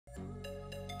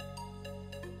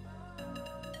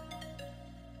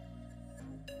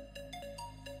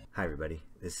Hi everybody,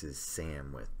 this is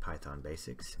Sam with Python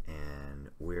Basics, and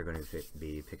we're going to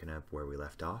be picking up where we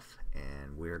left off,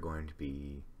 and we're going to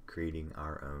be creating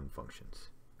our own functions.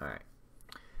 Alright,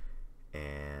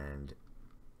 and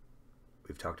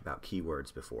we've talked about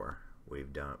keywords before. We've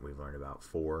learned about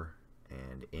for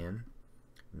and in.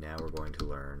 Now we're going to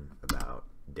learn about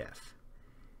def,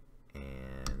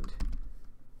 and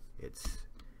it's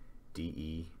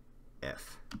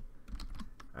DEF.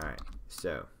 Alright,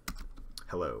 so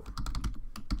hello,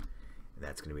 and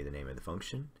that's going to be the name of the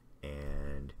function,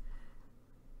 and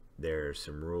there's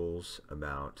some rules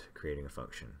about creating a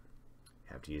function.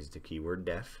 You have to use the keyword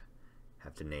def,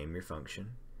 have to name your function.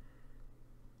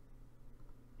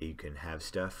 You can have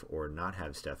stuff or not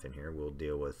have stuff in here. We'll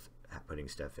deal with putting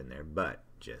stuff in there, but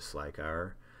just like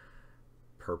our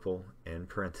purple in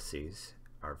parentheses,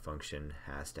 our function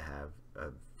has to have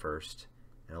a first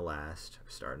and a last,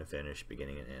 start and a finish,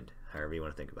 beginning and end, however you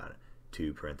want to think about it.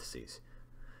 2 parentheses,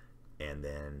 and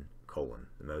then colon.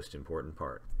 The most important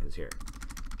part is here.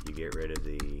 You get rid of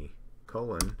the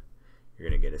colon, you're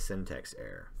going to get a syntax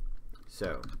error.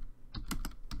 So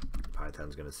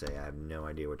Python's going to say, I have no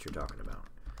idea what you're talking about.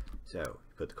 So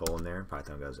you put the colon there,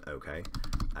 Python goes, okay,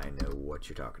 I know what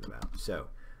you're talking about. So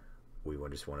we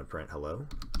just want to print hello.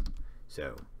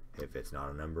 So if it's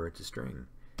not a number, it's a string.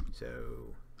 So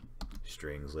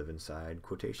strings live inside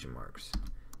quotation marks.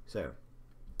 So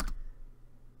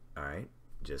alright,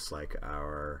 just like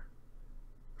our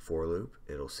for loop,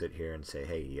 it'll sit here and say,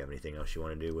 hey, you have anything else you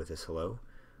want to do with this hello?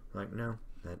 I'm like, no,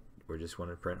 we're just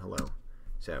want to print hello.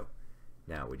 So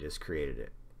now we just created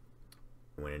it,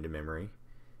 went into memory.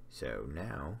 So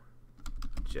now,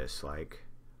 just like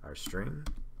our string,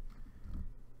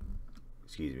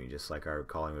 just like our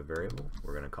calling a variable,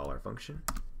 we're going to call our function.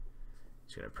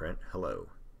 It's going to print hello.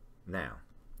 Now,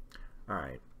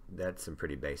 alright, that's some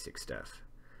pretty basic stuff.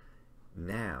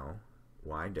 Now,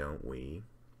 why don't we,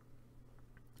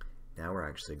 now we're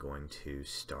actually going to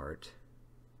start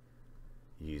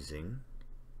using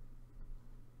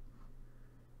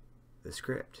the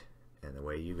script. And the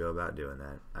way you go about doing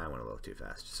that, I went a little too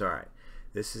fast. So, alright,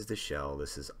 this is the shell,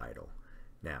 this is idle.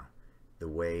 Now, the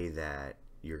way that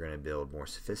you're going to build more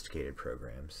sophisticated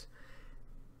programs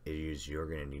is you're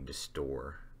going to need to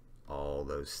store all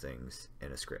those things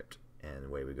in a script. And the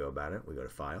way we go about it, we go to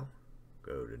File,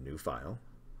 go to New File,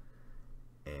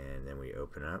 and then we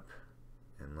open up,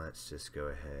 and let's just go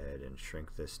ahead and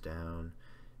shrink this down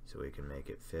so we can make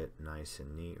it fit nice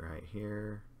and neat right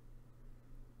here.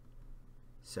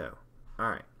 So,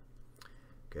 alright,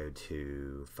 go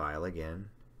to File again,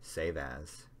 Save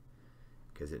As,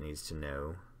 because it needs to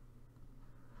know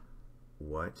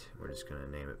what, we're just going to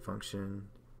name it function,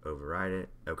 override it.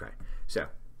 Okay, so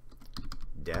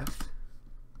def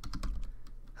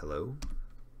hello.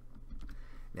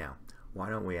 Now, why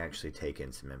don't we actually take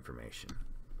in some information?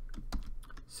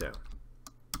 So,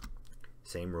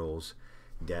 same rules,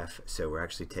 def. So we're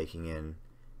actually taking in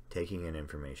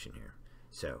information here.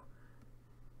 So,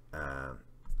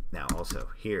 now also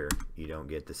here you don't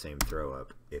get the same throw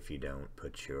up if you don't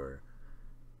put your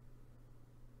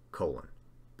colon.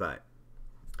 But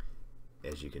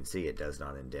as you can see, it does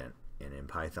not indent, and in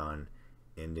Python,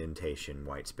 indentation,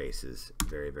 white spaces,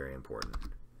 very, very important.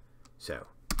 So,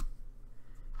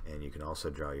 and you can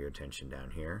also draw your attention down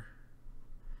here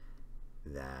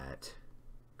that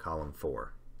column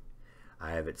 4,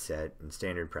 I have it set in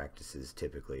standard practices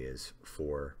typically is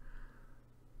 4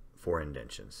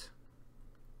 indentions.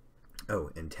 Oh,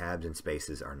 and tabs and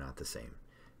spaces are not the same.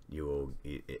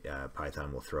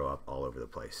 Python will throw up all over the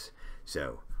place.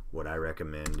 So what I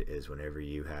recommend is whenever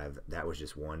you have, that was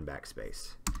just 1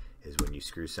 backspace, is when you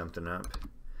screw something up,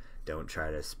 don't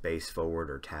try to space forward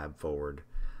or tab forward.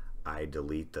 I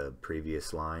delete the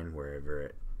previous line wherever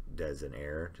it does an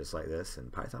error, just like this,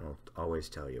 and Python will always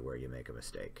tell you where you make a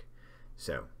mistake.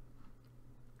 So,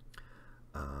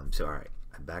 alright,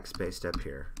 I backspaced up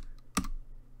here,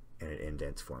 and it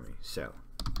indents for me. So,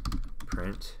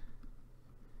 print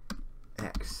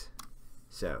X.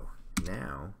 So,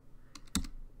 now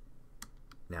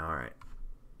alright,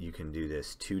 you can do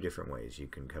this 2 different ways. You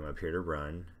can come up here to run,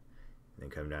 and then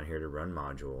come down here to run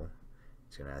module.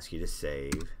 It's going to ask you to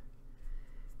save,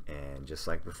 and just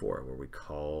like before, where we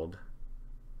called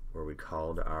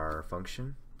our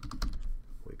function,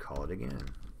 we call it again.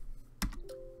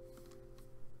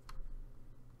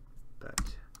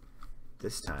 But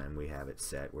this time we have it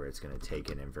set where it's going to take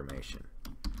in information,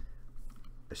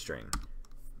 a string,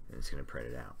 and it's going to print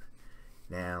it out.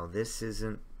 Now this is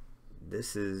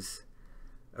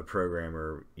a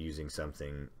programmer using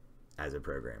something as a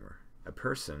programmer. A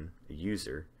person, a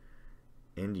user,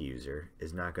 end user,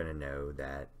 is not going to know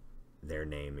that their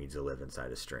name needs to live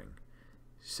inside a string.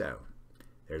 So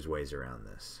there's ways around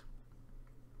this.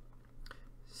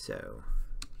 So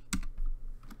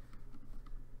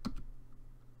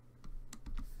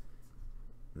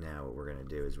now what we're going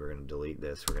to do is we're going to delete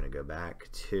this. We're going to go back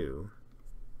to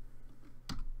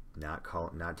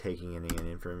not taking any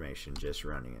information, just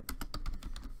running it.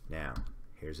 Now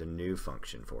here's a new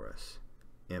function for us,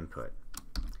 input,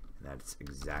 and that's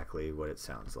exactly what it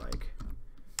sounds like.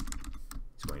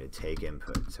 It's going to take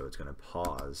input, so it's going to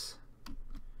pause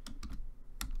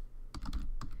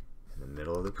in the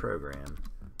middle of the program,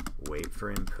 wait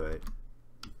for input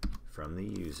from the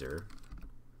user,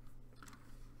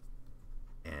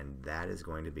 and that is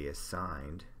going to be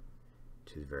assigned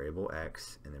to the variable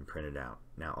x and then print it out.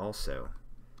 Now also,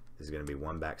 this is going to be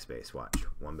one backspace. Watch,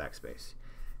 one backspace.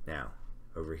 Now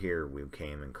over here we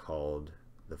came and called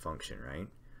the function, right?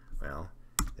 Well,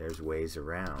 there's ways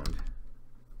around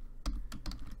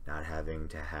not having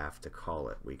to call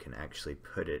it. We can actually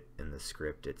put it in the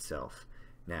script itself.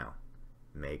 Now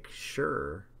make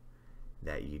sure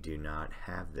that you do not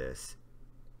have this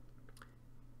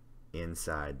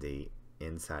inside the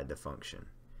function.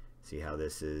 See how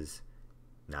this is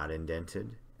not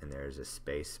indented and there's a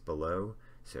space below,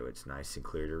 so it's nice and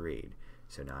clear to read.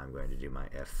 So now I'm going to do my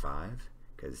F5,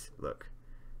 because look,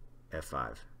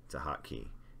 F5, it's a hotkey.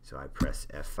 So I press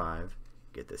F5,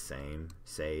 get the same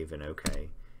save and OK,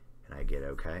 and I get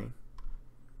OK.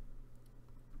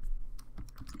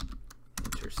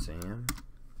 Enter Sam,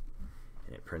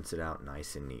 and it prints it out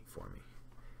nice and neat for me.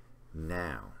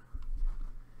 Now,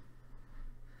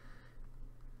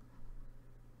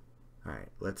 alright,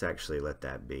 let's actually let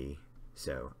that be.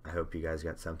 So I hope you guys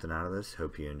got something out of this.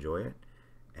 Hope you enjoy it,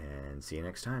 and see you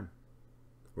next time.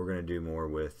 We're going to do more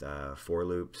with for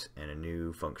loops and a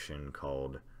new function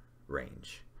called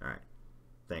range. Alright,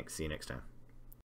 thanks. See you next time.